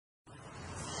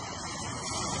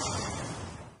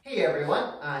Hey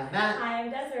everyone, I'm Matt.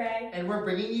 I'm Desiree. And we're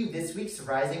bringing you this week's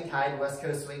Rising Tide West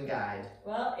Coast Swing Guide.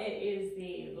 Well, it is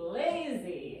the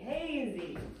lazy,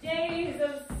 hazy days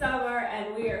of summer,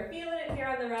 and we are feeling it here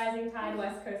on the Rising Tide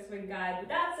West Coast Swing Guide, but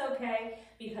that's okay,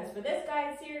 because for this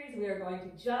guide series, we are going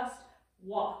to just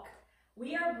walk.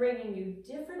 We are bringing you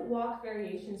different walk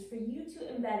variations for you to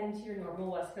embed into your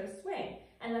normal West Coast swing.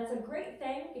 And that's a great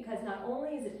thing because not only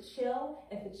is it chill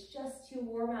if it's just too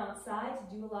warm outside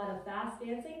to do a lot of fast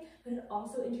dancing, but it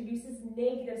also introduces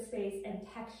negative space and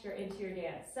texture into your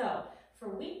dance. So for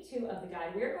week 2 of the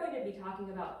guide, we're going to be talking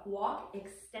about walk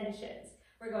extensions.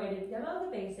 We're going to demo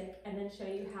the basic and then show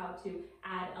you how to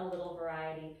add a little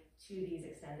variety to these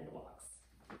extended walks.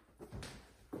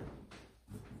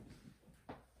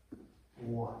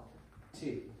 1,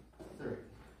 2, 3,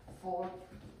 4,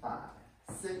 5,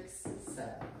 6, 7,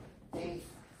 8,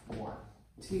 1,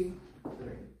 2, 3,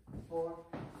 4,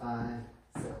 5,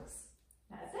 6.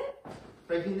 That's it.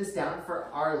 Breaking this down for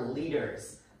our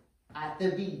leaders. At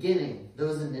the beginning,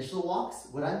 those initial walks,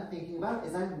 what I'm thinking about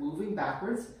is I'm moving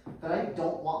backwards, but I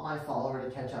don't want my follower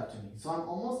to catch up to me. So I'm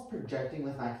almost projecting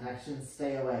with my connection,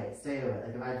 stay away, stay away.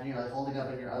 Like imagine you're like holding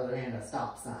up in your other hand a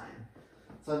stop sign.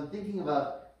 So I'm thinking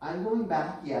about, I'm going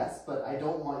back, yes, but I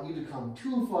don't want you to come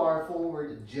too far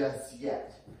forward just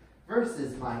yet.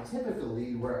 Versus my typical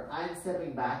lead where I'm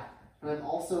stepping back, but I'm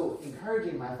also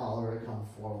encouraging my follower to come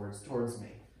forwards towards me.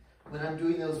 When I'm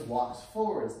doing those walks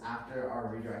forwards after our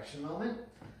redirection moment,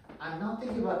 I'm not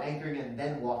thinking about anchoring and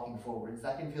then walking forwards.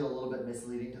 That can feel a little bit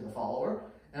misleading to the follower.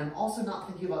 And I'm also not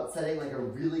thinking about setting like a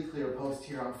really clear post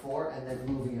here on 4 and then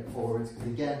moving it forwards, because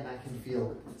again, that can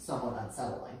feel somewhat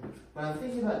unsettling. What I'm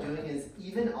thinking about doing is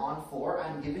even on 4,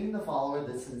 I'm giving the follower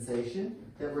the sensation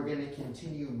that we're going to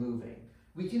continue moving.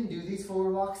 We can do these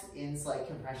forward walks in slight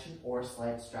compression or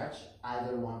slight stretch.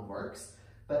 Either one works.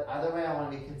 But either way, I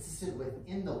want to be consistent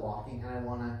within the walking, and I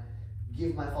want to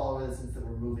give my follower the sense that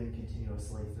we're moving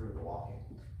continuously through the walking.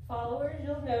 Followers,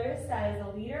 you'll notice that as a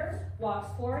leader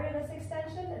walks forward in this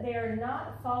extension, they are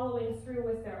not following through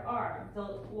with their arm.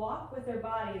 They'll walk with their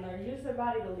body and they'll use their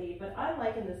body to lead, but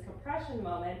unlike in this compression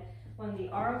moment, when the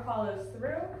arm follows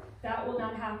through, that will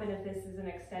not happen if this is an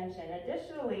extension.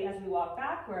 Additionally, as we walk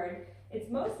backward, it's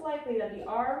most likely that the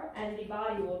arm and the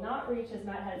body will not reach, as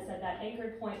Matt had said, that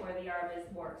anchored point where the arm is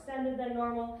more extended than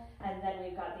normal, and then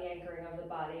we've got the anchoring of the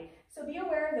body. So be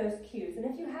aware of those cues. And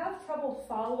if you have trouble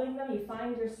following them, you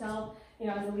find yourself,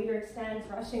 as the leader extends,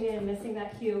 rushing in and missing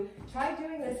that cue, try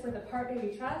doing this with a partner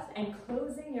you trust and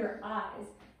closing your eyes.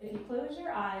 If you close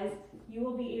your eyes, you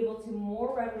will be able to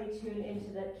more readily tune into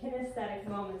the kinesthetic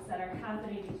moments that are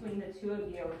happening between the two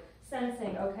of you,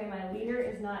 sensing, okay, my leader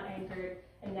is not anchored,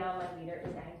 and now my leader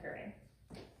is anchoring.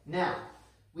 Now,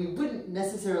 we wouldn't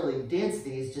necessarily dance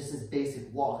these just as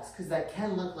basic walks, because that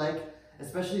can look like,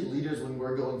 especially leaders when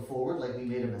we're going forward, like we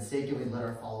made a mistake and we let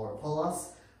our follower pull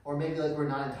us, or maybe like we're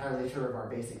not entirely sure of our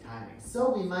basic timing.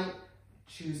 So we might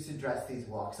choose to dress these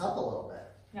walks up a little bit.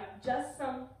 Now, just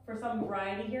for some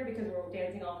variety here, because we're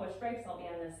dancing all push breaks, I'll be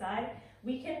on this side,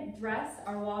 we can dress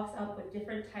our walks up with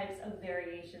different types of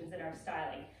variations in our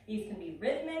styling. These can be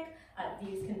rhythmic,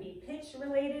 these can be pitch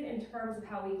related in terms of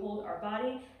how we hold our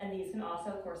body, and these can also,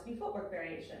 of course, be footwork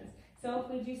variations. So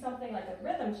if we do something like a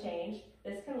rhythm change,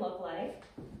 this can look like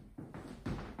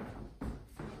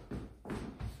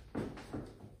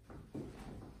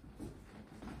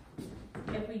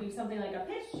if we do something like a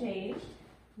pitch change.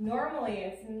 Normally,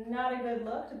 it's not a good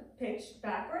look to pitch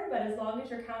backward, but as long as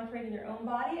you're countering in your own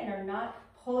body and are not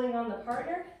pulling on the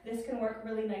partner, this can work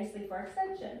really nicely for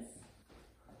extensions.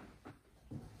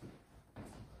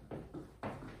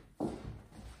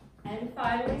 And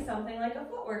finally, something like a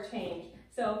footwork change.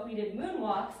 So if we did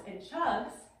moonwalks and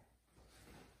chugs,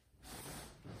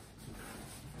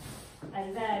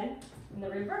 and then in the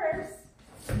reverse,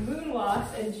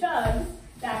 moonwalks and chugs,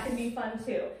 that can be fun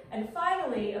too. And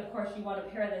finally, of course, you want to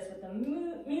pair this with the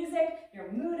music,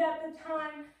 your mood at the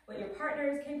time, what your partner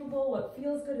is capable, what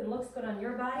feels good and looks good on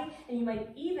your body, and you might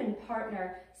even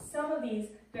partner some of these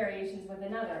variations with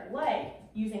another, like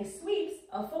using sweeps,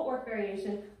 a footwork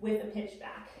variation, with a pitch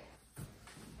back.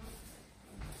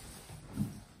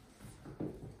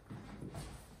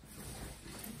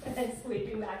 And then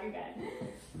sweeping back again.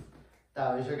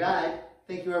 That was your guide.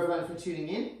 Thank you everyone for tuning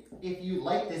in. If you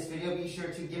like this video, be sure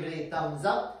to give it a thumbs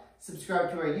up,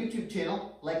 subscribe to our YouTube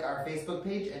channel, like our Facebook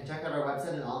page, and check out our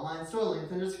website and online store.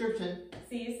 Links in the description.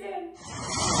 See you soon.